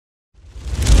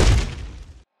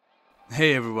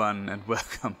Hey everyone and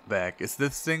welcome back. Is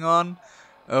this thing on?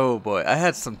 Oh boy, I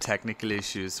had some technical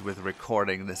issues with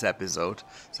recording this episode,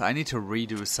 so I need to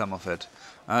redo some of it.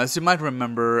 As you might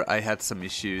remember, I had some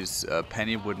issues.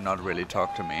 Penny would not really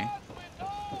talk to me.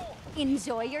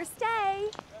 Enjoy your stay.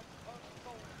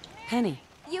 Penny,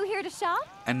 You here to shop?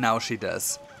 And now she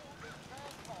does.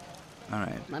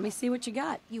 Alright, let me see what you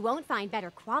got. You won't find better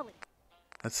quality.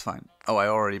 that's fine. Oh, I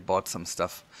already bought some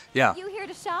stuff. Yeah, You here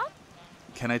to shop?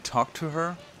 can I talk to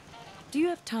her? Do you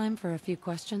have time for a few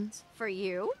questions? For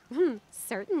you?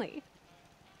 Certainly.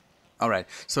 Alright,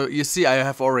 so you see I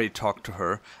have already talked to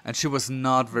her, and she was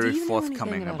not very Do you know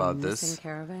forthcoming anything about a this. missing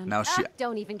caravan? Now she...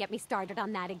 Don't even get me started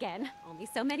on that again. Only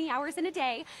so many hours in a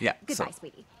day. Yeah, Goodbye, so-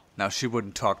 sweetie. Now she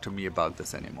wouldn't talk to me about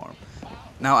this anymore.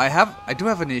 Now I do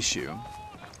have an issue.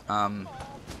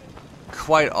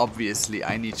 Quite obviously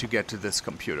I need to get to this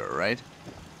computer, right?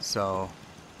 So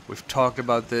we've talked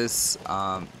about this,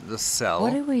 the cell.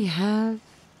 What do we have?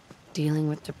 Dealing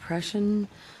with depression,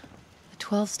 the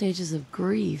 12 stages of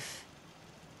grief,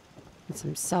 and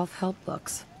some self-help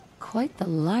books. Quite the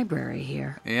library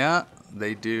here. Yeah,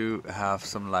 they do have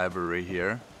some library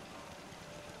here.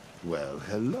 Well,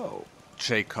 hello.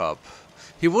 Jacob.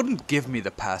 He wouldn't give me the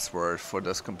password for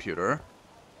this computer.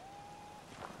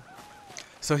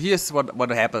 So here's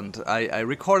what happened. I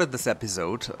recorded this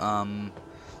episode, and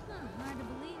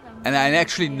I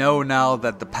actually know now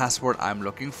that the password I'm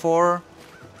looking for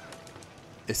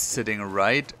is sitting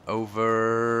right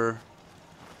over...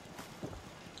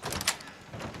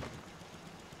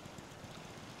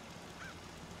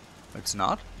 It's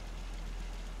not?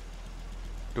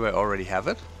 Do I already have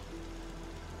it?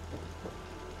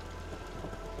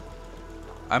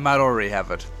 I might already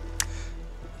have it.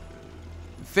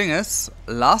 Thing is,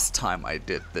 last time I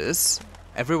did this,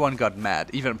 everyone got mad.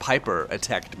 Even Piper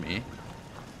attacked me.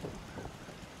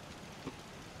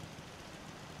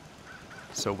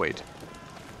 So wait.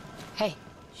 Hey,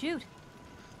 Shoot,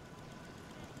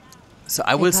 So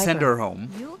I will send Piper. her home.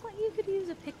 you look like you could use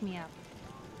a pick-me-up.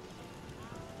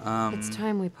 it's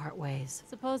time we part ways.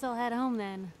 Suppose I'll head home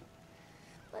then.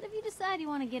 But if you decide you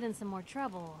want to get in some more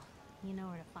trouble, you know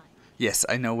where to find me. Yes,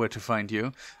 I know where to find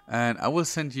you. And I will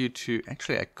send you to...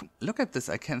 Actually, look at this.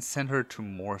 I can send her to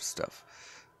more stuff.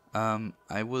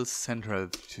 I will send her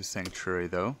to Sanctuary,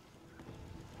 though.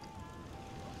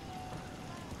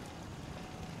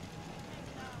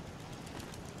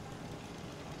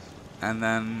 And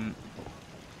then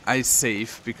I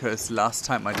save, because last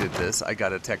time I did this, I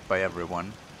got attacked by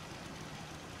everyone.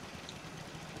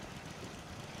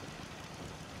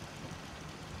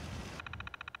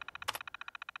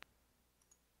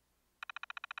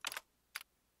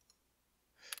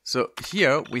 So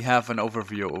here we have an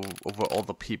overview over all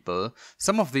the people.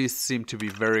 Some of these seem to be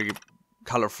very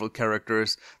colorful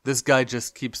characters. This guy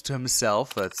just keeps to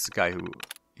himself. That's the guy who,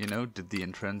 you know, did the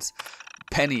entrance.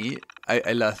 Penny,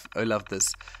 I love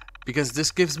this because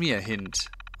this gives me a hint.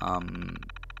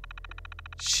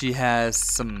 She has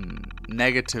some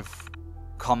negative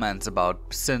comments about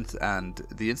synth and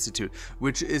the institute,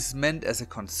 which is meant as a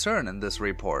concern in this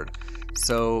report.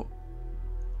 So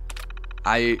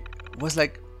I was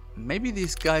like, maybe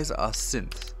these guys are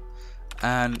synth.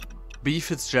 And B.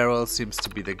 Fitzgerald seems to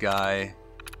be the guy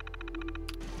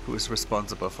who is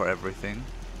responsible for everything.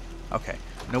 Okay,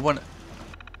 no one...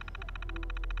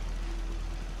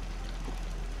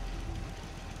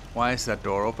 Why is that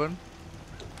door open?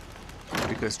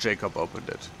 Because Jacob opened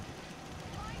it.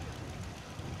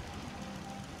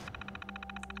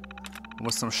 There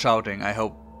was some shouting. I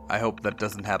hope that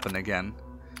doesn't happen again.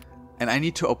 And I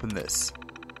need to open this.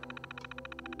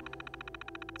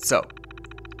 So,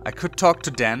 I could talk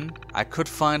to Dan. I could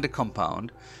find a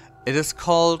compound. It is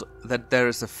called that there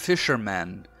is a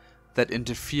fisherman that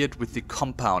interfered with the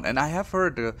compound, and I have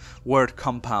heard the word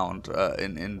compound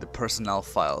in the personnel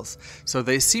files. So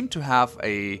they seem to have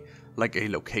a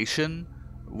location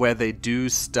where they do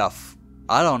stuff.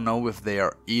 I don't know if they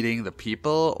are eating the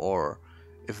people or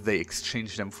if they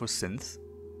exchange them for synths.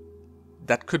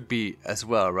 That could be as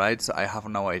well, right? So I have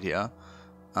no idea.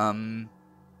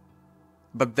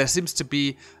 But there seems to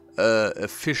be a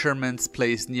fisherman's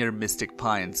place near Mystic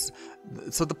Pines.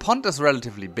 So the pond is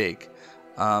relatively big.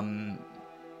 I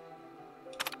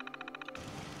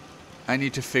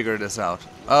need to figure this out.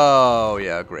 Oh,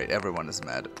 yeah, great. Everyone is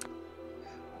mad.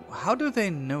 How do they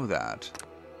know that?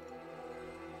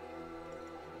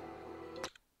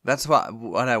 That's what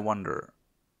I wonder.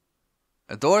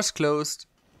 A door's closed.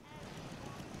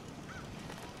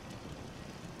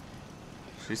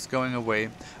 She's going away.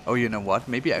 Oh, you know what?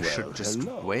 Maybe I should just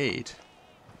wait.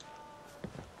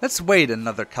 Let's wait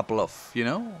another couple of, you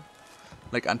know?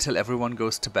 Like until everyone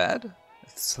goes to bed.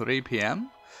 It's 3 p.m.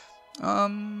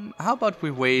 How about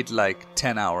we wait like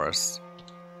 10 hours?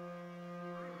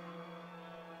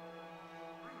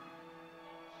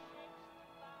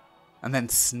 And then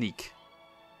sneak.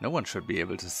 No one should be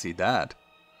able to see that.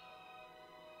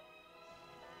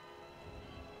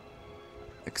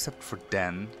 Except for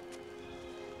Dan.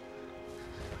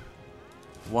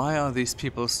 Why are these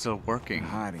people still working?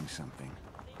 Hiding something.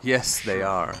 Yes, they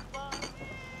are.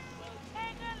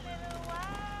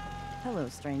 Hello,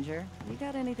 stranger. You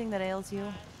got anything that ails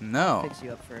you? No. Fix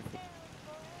you up for a fee.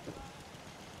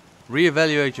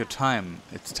 Reevaluate your time.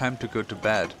 It's time to go to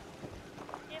bed.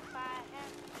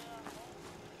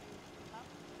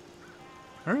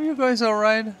 Are you guys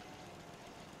alright?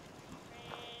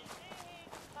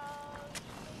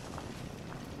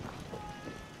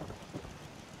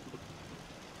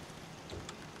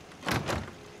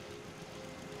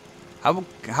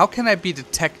 How can I be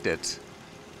detected?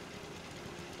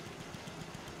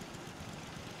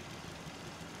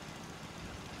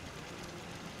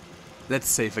 Let's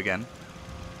save again.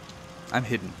 I'm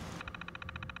hidden.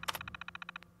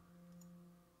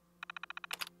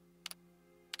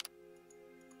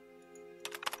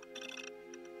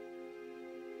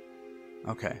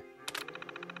 Okay.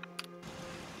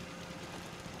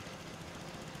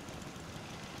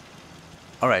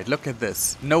 Alright, look at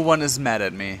this. No one is mad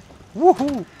at me.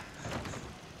 Woohoo!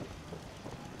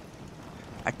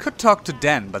 I could talk to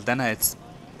Dan, but then I'd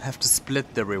have to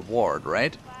split the reward,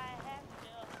 right?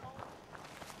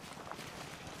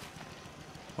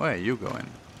 Where are you going?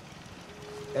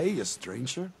 Hey, a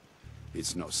stranger?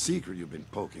 It's no secret you've been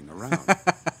poking around.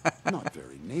 Not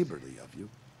very neighborly of you,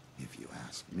 if you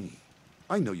ask me.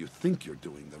 I know you think you're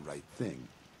doing the right thing.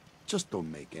 Just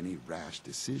don't make any rash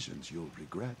decisions you'll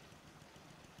regret.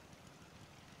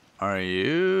 Are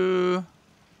you...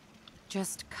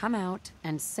 Just come out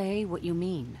and say what you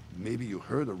mean. Maybe you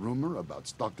heard a rumor about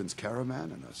Stockton's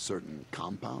caravan and a certain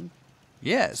compound?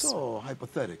 Yes. So,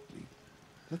 hypothetically,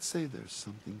 let's say there's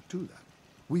something to that.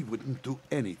 We wouldn't do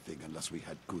anything unless we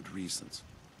had good reasons.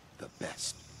 The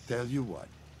best. Tell you what,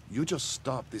 you just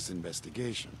stop this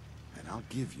investigation, and I'll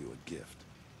give you a gift.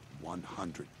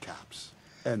 100 caps.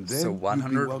 And then So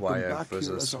 100 you'd be welcome wire back here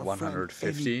versus as our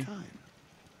 150? friend anytime.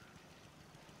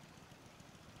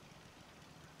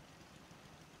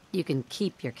 You can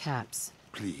keep your caps.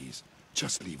 Please,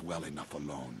 just leave well enough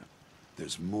alone.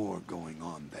 There's more going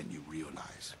on than you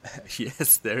realize.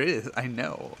 Yes, there is. I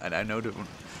know. And I know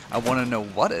I want to know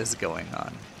what is going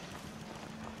on.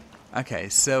 Okay,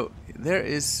 so there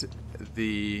is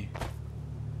the...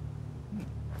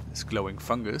 this glowing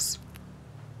fungus.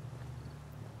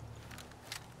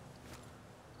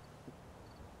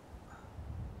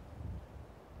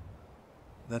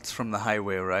 That's from the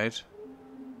highway, right?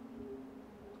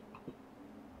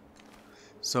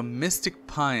 So Mystic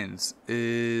Pines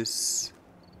is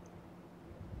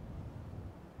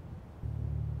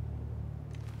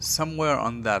somewhere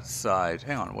on that side.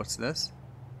 Hang on, what's this?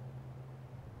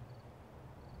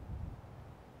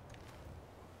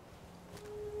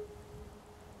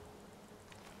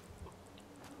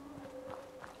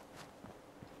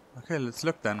 Okay, let's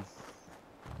look then.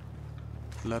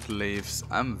 Blood leaves.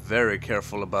 I'm very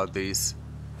careful about these.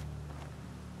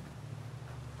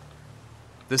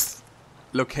 This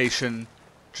location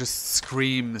just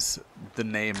screams the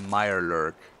name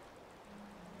Mirelurk.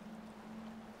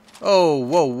 Oh,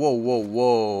 whoa, whoa, whoa,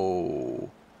 whoa.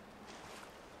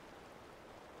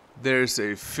 There's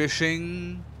a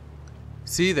fishing...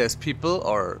 See, there's people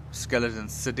or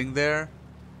skeletons sitting there.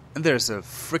 And there's a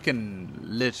freaking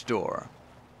lit door.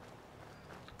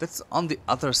 That's on the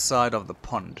other side of the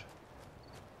pond.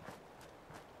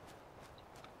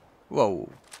 Whoa.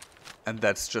 And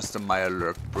that's just a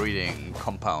Mirelurk breeding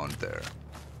compound there.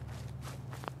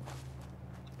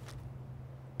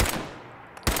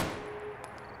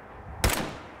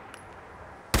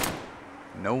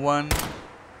 No one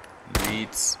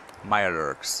needs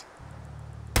Mirelurks.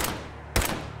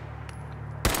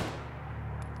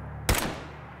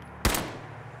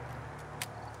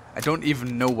 I don't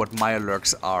even know what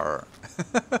Mirelurks are.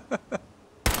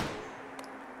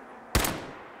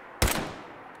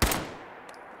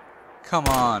 Come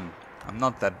on, I'm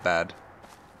not that bad.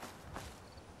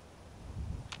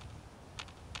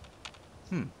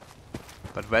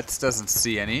 But Vets doesn't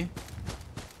see any.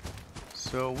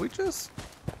 So we just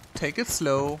take it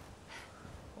slow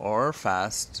or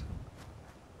fast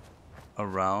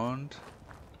around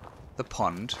the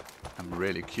pond. I'm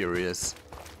really curious.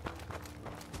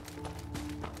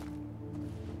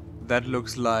 That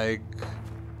looks like...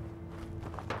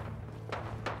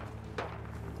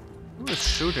 who is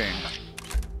shooting?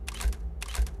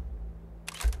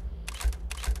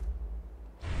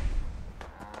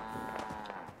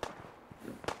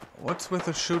 What's with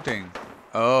the shooting?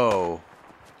 Oh.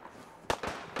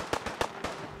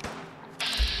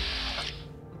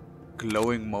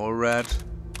 Glowing mole rat.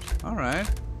 Alright.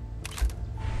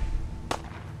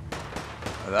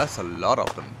 Oh, that's a lot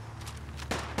of them.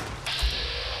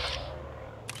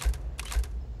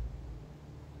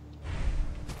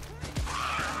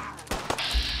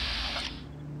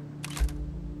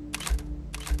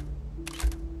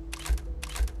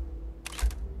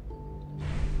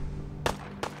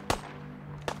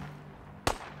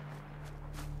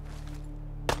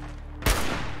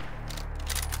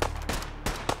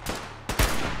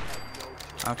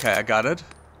 Okay, I got it.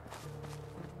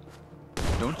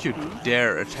 Don't you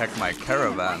dare attack my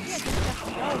caravans.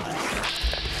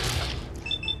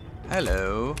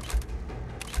 Hello.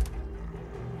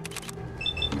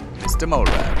 Mr. Mole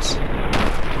Rat.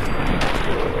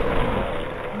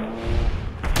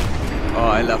 Oh,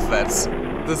 I love vets.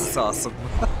 This is awesome.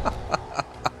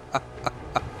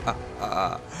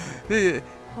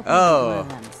 Oh. One of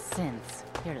them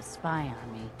synths here to spy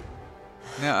on me.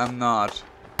 No, I'm not.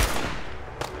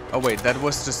 Oh wait, that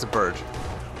was just a bird.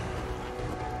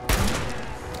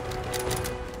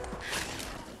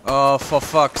 Oh, for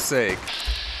fuck's sake.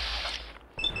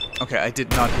 Okay, I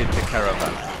did not hit the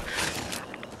caravan.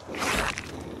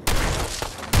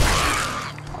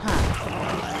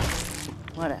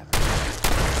 Whatever.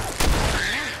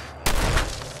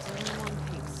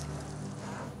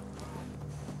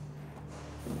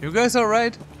 You guys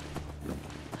alright?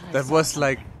 That was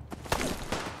like...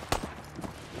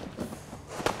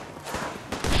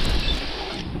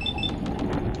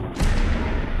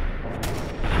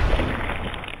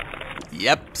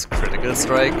 Yep, critical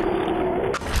strike.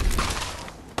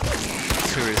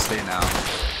 Seriously now.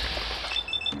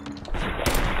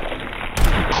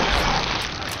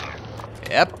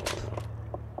 Yep.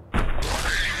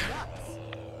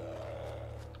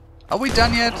 Are we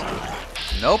done yet?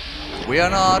 Nope, we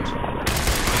are not.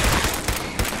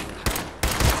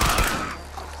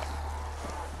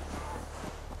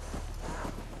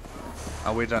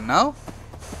 Are we done now?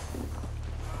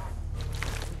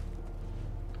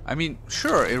 I mean,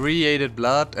 sure, irradiated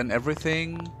blood and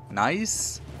everything.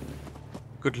 Nice.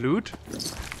 Good loot,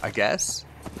 I guess.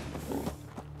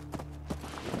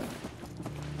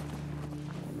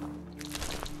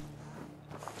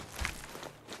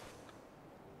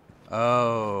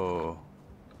 Oh.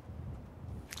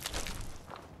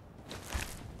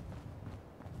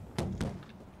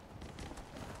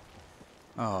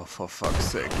 Oh, for fuck's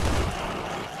sake.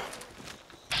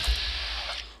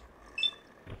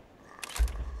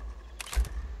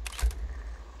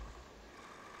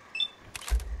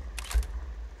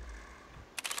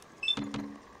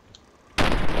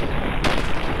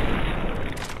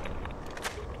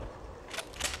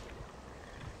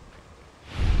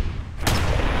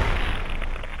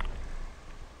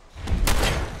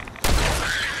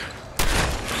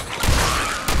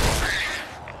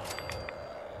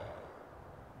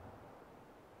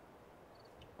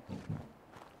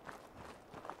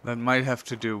 That might have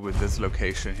to do with this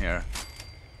location here.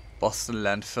 Boston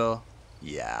landfill?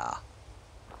 Yeah.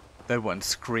 That one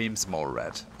screams mole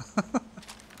rat.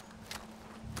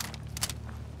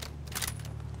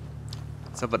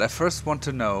 So, but I first want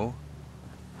to know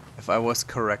if I was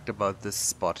correct about this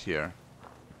spot here.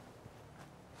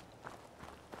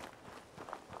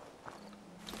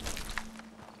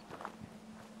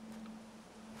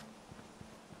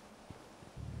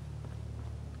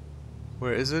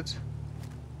 Where is it?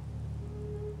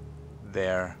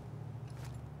 There.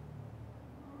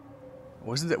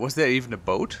 Was there even a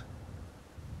boat?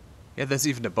 Yeah, there's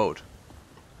even a boat.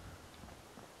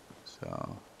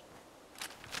 So.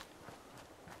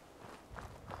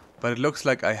 But it looks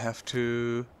like I have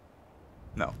to...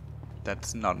 No,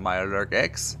 that's not Mirelurk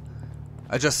X.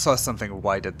 I just saw something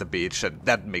white at the beach and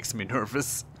that makes me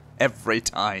nervous. Every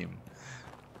time.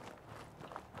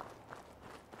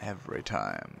 Every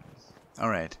time.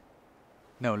 Alright.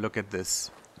 Now look at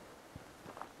this.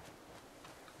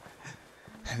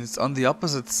 And it's on the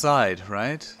opposite side,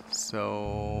 right?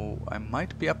 So I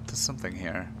might be up to something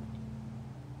here.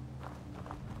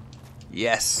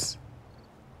 Yes!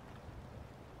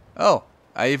 Oh,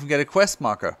 I even get a quest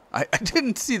marker. I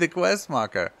didn't see the quest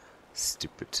marker.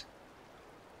 Stupid.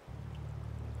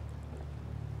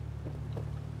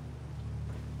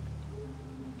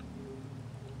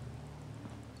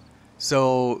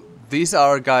 So these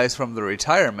are guys from the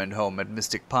retirement home at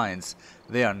Mystic Pines.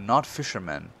 They are not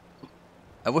fishermen.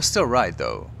 I was still right,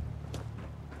 though.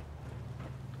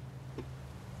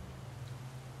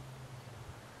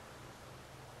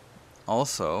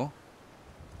 Also,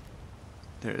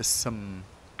 there is some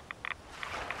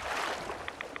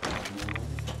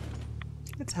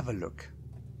Let's have a look.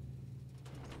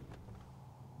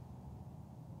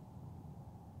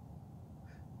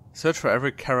 Search for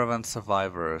every caravan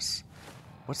survivors.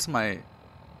 What's my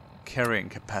carrying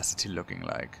capacity looking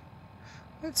like?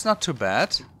 It's not too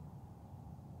bad.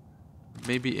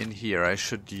 Maybe in here I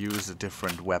should use a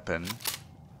different weapon.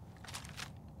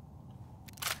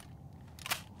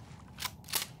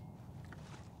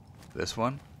 This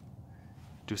one.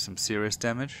 Do some serious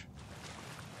damage.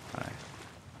 Alright.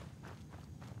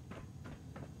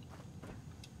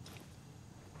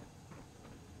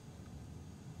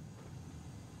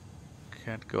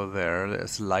 Can't go there.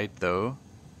 There's light though.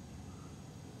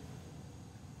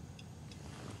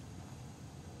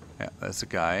 Yeah, there's a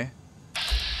guy.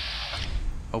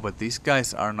 Oh, but these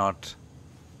guys are not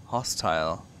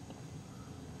hostile.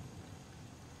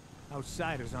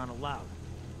 Outsiders aren't allowed.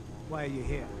 Why are you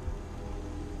here?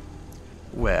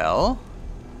 Well...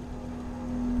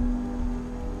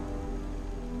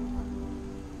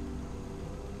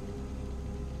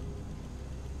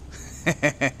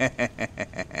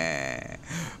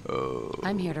 Oh.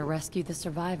 I'm here to rescue the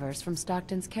survivors from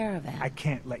Stockton's caravan. I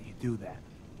can't let you do that.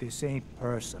 This ain't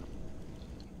personal.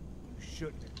 You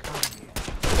shouldn't have come here.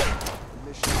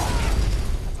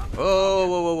 Whoa,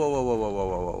 whoa, whoa, whoa, whoa, whoa, whoa, whoa,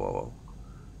 whoa, whoa, whoa.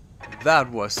 That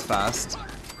was fast.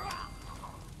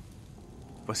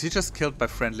 Was he just killed by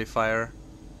friendly fire?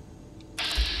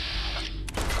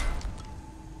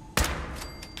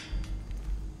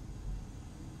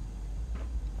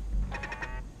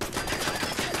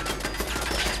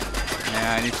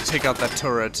 Yeah, I need to take out that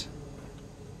turret.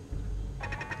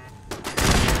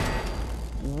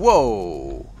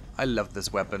 Whoa! I love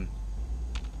this weapon.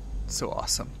 It's so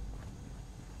awesome.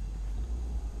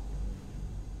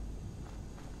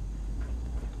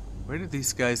 Where did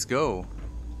these guys go?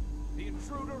 The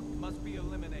intruder must be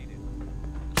eliminated.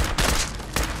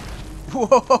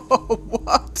 Whoa!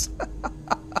 What?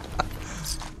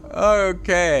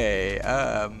 Okay.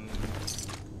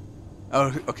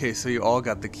 Oh, okay. So you all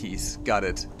got the keys. Got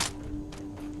it.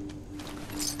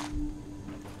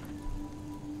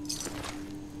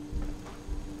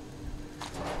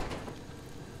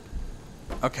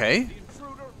 Okay. The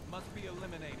intruder must be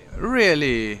eliminated.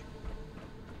 Really?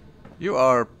 You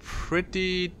are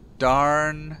pretty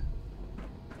darn...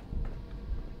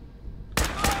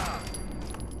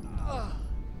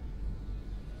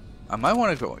 I might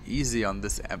want to go easy on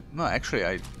this no, actually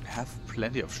I have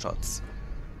plenty of shots.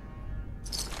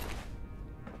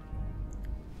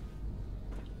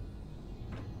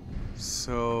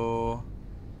 So...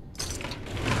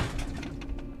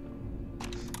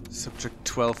 Subject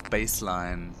 12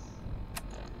 baseline.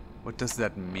 What does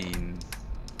that mean?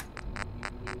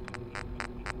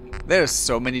 There's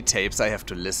so many tapes I have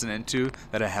to listen into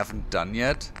that I haven't done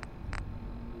yet.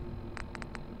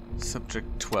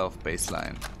 Subject 12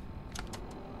 baseline.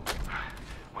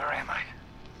 Where am I?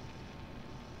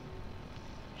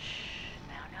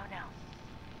 No.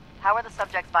 How are the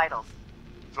subject's vitals?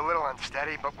 It's a little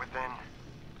unsteady, but within.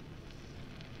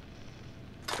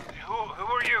 Who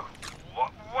are you?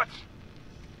 What's...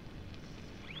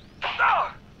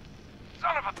 Ah!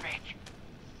 Son of a bitch!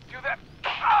 Do that...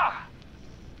 Ah!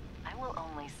 I will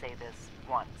only say this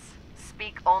once.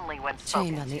 Speak only when spoken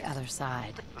Chained on to. the other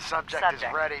side. The subject is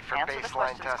ready for Answer the baseline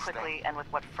questions testing. quickly and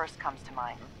with what first comes to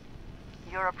mind.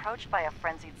 You're approached by a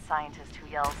frenzied scientist who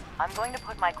yells, "I'm going to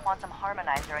put my quantum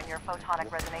harmonizer in your photonic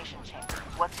resonation chamber."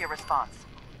 What's your response?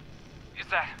 Is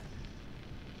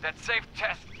that safe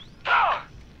test? Ah!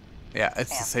 Yeah,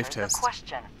 it's Answer a safe the test.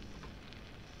 question.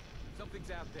 Something's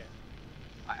out there.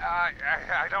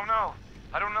 I don't know.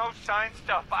 I don't know science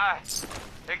stuff.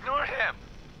 Ignore him.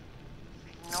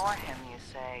 Ignore him, you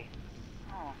say.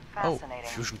 Oh, Fascinating.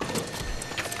 fusion core.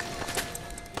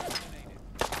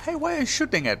 Hey, why are you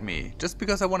shooting at me? Just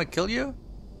because I want to kill you?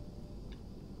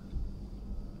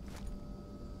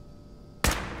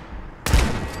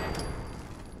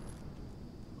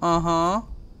 Uh-huh.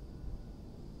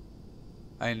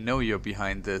 I know you're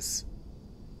behind this.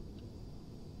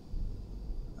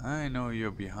 I know you're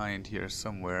behind here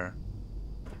somewhere.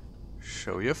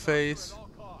 Show your face.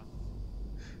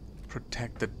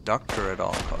 Protect the doctor at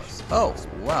all costs. Oh,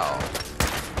 wow.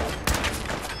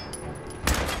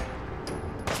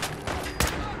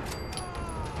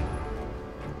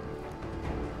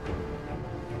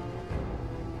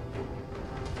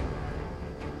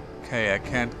 Okay, I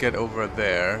can't get over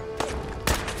there.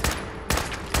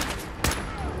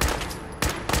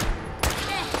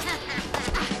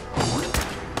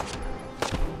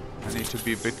 I need to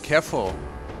be a bit careful.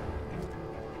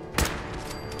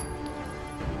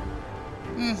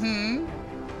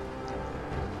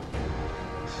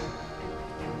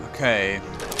 Okay.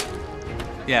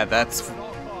 Yeah, that's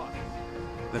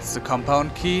the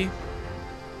compound key.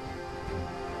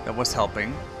 That was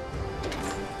helping.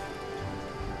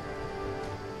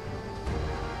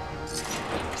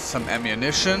 Some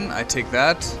ammunition, I take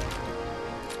that.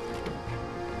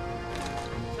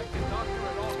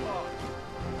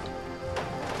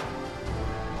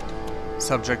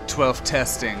 Subject 12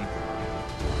 testing.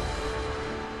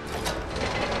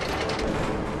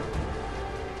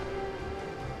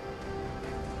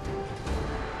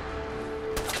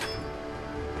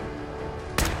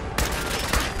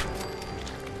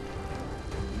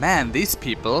 Man, these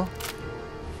people.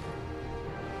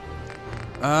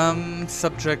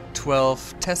 Subject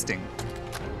 12 testing.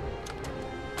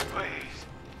 Please.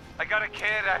 I got a kid.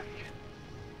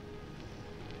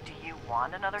 Do you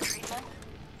want another treatment?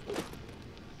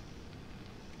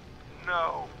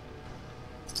 No.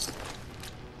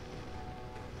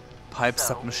 Pipe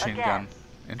So, submachine again, gun.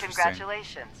 Interesting.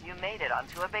 Congratulations, you made it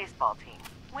onto a baseball team.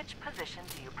 Which position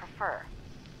do you prefer?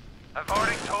 I've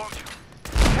already told you.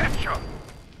 Catcher.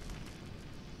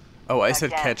 Oh, I said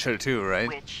Again, catcher too, right?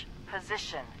 Which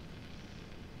position?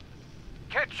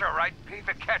 Catcher, right? Be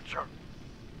the catcher.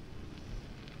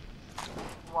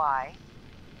 Why?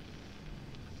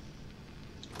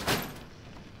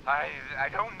 I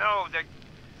don't know.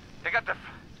 They got the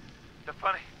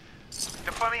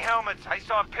funny helmets. I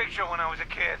saw a picture when I was a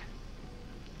kid.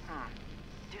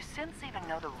 Do synths even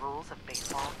know the rules of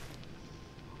baseball?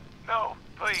 No,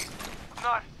 please. I'm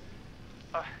not.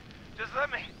 Just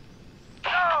let me.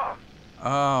 No!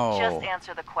 Oh. Just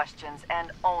answer the questions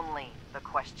and only the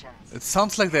questions. It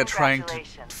sounds like they're trying to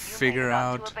Congratulations, figure you made it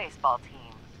out. onto a baseball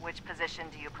team. Which position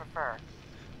do you prefer?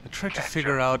 They're trying to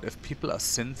figure out if people are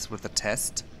synths with a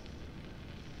test.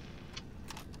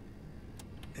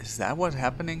 Is that what's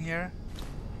happening here?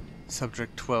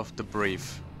 Subject 12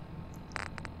 debrief.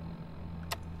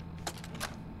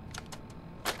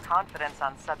 Confidence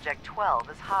on subject 12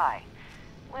 is high.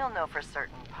 We'll know for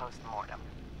certain post-mortem.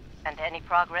 And any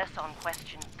progress on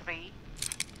question 3?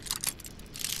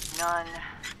 None.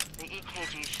 The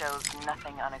EKG shows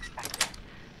nothing unexpected.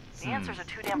 The answers are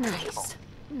too damn predictable.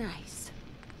 Nice.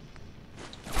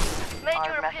 Made Our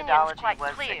your opinions methodology quite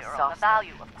was clear on the exhaustive.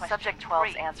 value of question Subject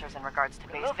 12's 3. answers in regards to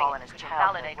Removing baseball and his would childhood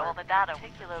invalidate were all the data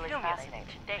particularly we've accumulated fascinating.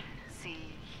 to date. See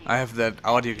I have that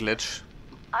audio glitch.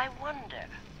 I wonder,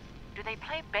 do they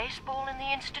play baseball in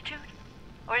the Institute?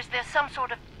 Or is there some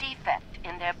sort of defect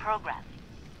in their program?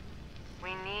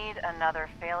 We need another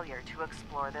failure to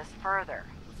explore this further.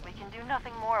 We can do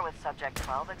nothing more with Subject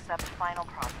 12 except final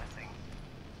processing.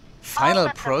 I'll Final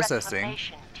let the processing.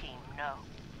 reclamation team know.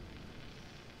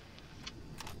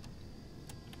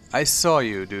 I saw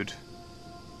you, dude.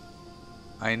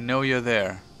 I know you're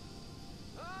there.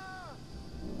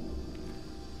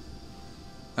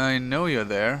 I know you're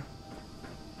there.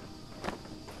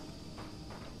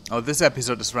 Oh, this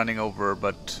episode is running over,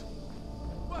 but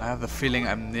I have the feeling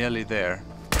I'm nearly there.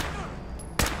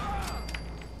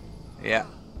 Yeah.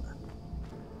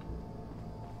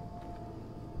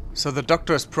 So the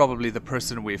doctor is probably the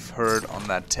person we've heard on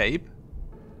that tape.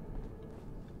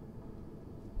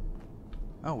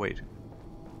 Oh, wait.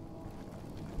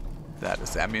 That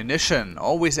is ammunition.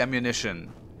 Always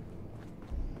ammunition.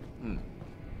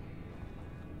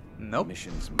 Nope.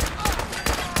 Missions.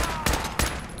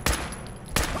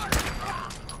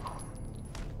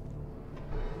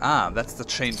 Ah, that's the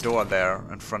chain door there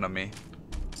in front of me.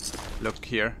 Look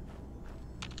here.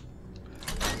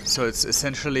 So it's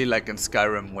essentially like in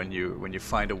Skyrim when you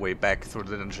find a way back through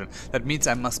the dungeon. That means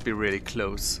I must be really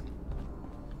close.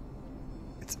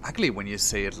 It's ugly when you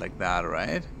say it like that,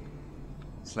 right?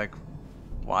 It's like,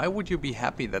 why would you be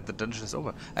happy that the dungeon is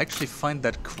over? I actually find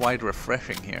that quite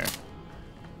refreshing here.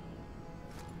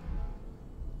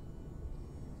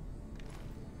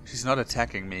 She's not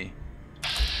attacking me.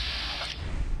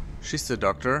 She's the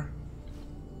doctor.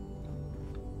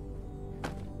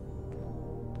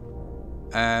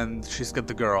 And she's got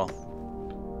the girl.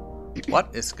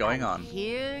 What is going on?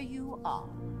 Here you are.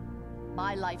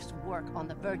 My life's work on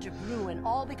the verge of ruin,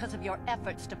 all because of your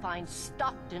efforts to find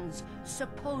Stockton's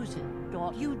supposed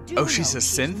daughter. You do Oh, she's know a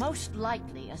synth? most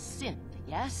likely a synth,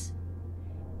 yes?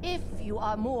 If you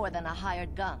are more than a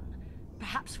hired gun,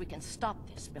 perhaps we can stop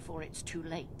this before it's too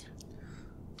late.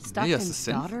 Stockton's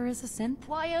daughter is a synth?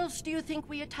 Why else do you think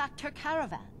we attacked her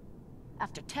caravan?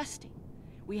 After testing,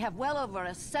 we have well over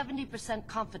a 70%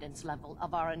 confidence level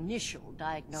of our initial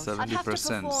diagnosis. I'd have to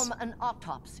 70%. perform an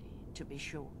autopsy to be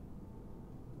sure.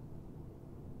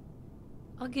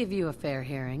 I'll give you a fair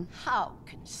hearing. How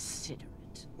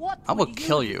considerate. What I will would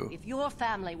kill do you. if your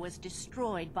family was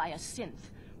destroyed by a synth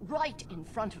right in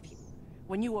front of you?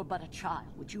 When you were but a child,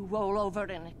 would you roll over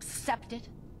and accept it?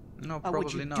 No, or would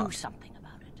probably you not. do something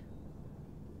about it?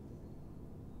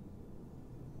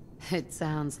 It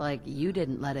sounds like you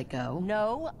didn't let it go.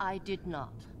 No, I did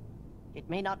not. It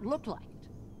may not look like it,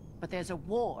 but there's a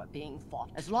war being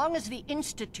fought. As long as the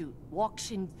Institute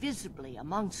walks invisibly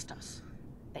amongst us,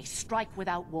 they strike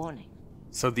without warning.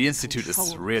 So the Institute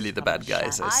is really the bad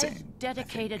guys, I see. I've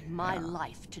dedicated my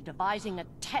life to devising a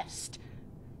test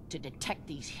to detect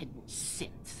these hidden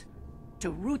synths, to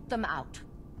root them out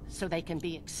so they can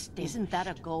be extinguished. Isn't that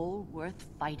a goal worth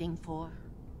fighting for?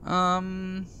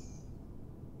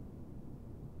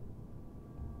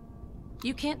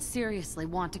 You can't seriously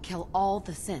want to kill all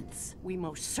the synths. We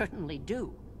most certainly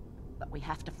do, but we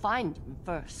have to find them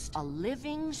first. A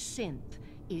living synth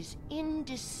is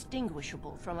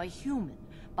indistinguishable from a human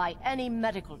by any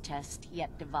medical test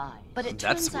yet devised. But it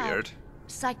turns out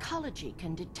psychology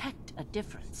can detect a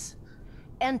difference.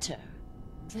 Enter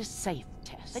the safe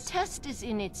test. The test is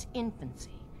in its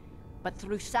infancy, but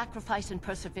through sacrifice and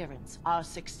perseverance, our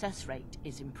success rate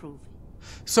is improving.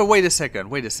 So wait a second.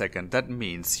 That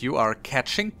means you are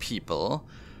catching people,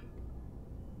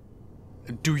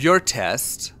 do your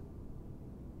test,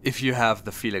 if you have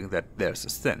the feeling that there's a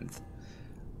synth,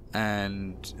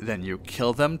 and then you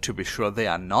kill them to be sure they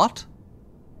are not?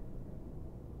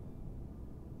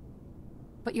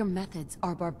 But your methods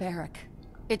are barbaric.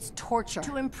 It's torture.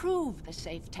 To improve the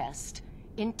safe test,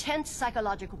 intense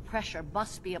psychological pressure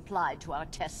must be applied to our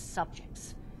test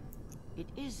subjects. It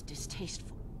is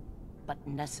distasteful, but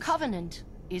necessary. Covenant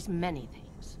is many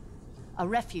things. A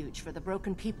refuge for the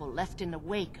broken people left in the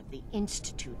wake of the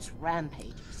Institute's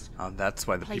rampages. Oh, that's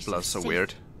why the people are so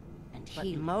weird. But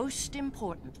most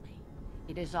importantly,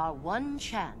 it is our one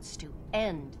chance to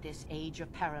end this age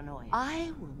of paranoia.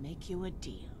 I will make you a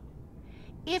deal.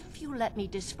 If you let me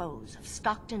dispose of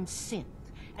Stockton's synth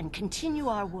and continue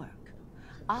our work,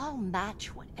 I'll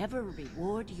match whatever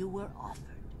reward you were offered.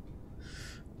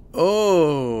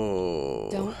 Oh.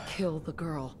 Don't kill the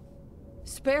girl.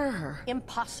 Spare her.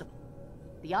 Impossible.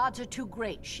 The odds are too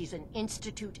great she's an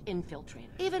Institute infiltrator.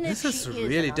 Even if This is she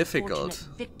really an difficult.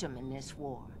 unfortunate victim in this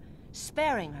war,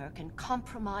 sparing her can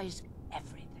compromise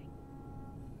everything.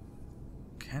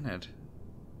 Can it?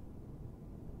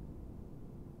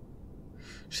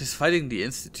 She's fighting the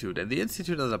Institute, and the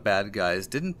Institute are the bad guys.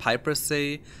 Didn't Piper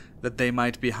say that they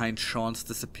might be behind Sean's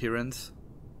disappearance?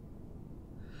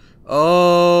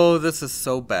 Oh, this is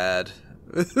so bad.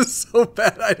 This is so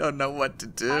bad, I don't know what to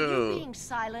do. Are you being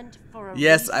silent for a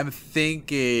Yes,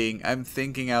 reason? I'm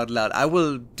thinking out loud. I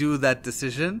will do that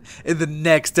decision in the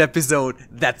next episode.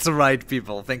 That's right,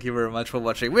 people. Thank you very much for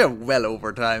watching. We are well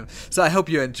over time. So I hope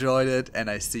you enjoyed it, and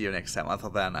I see you next time. Other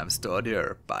than, I'm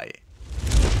Stordyr. Bye.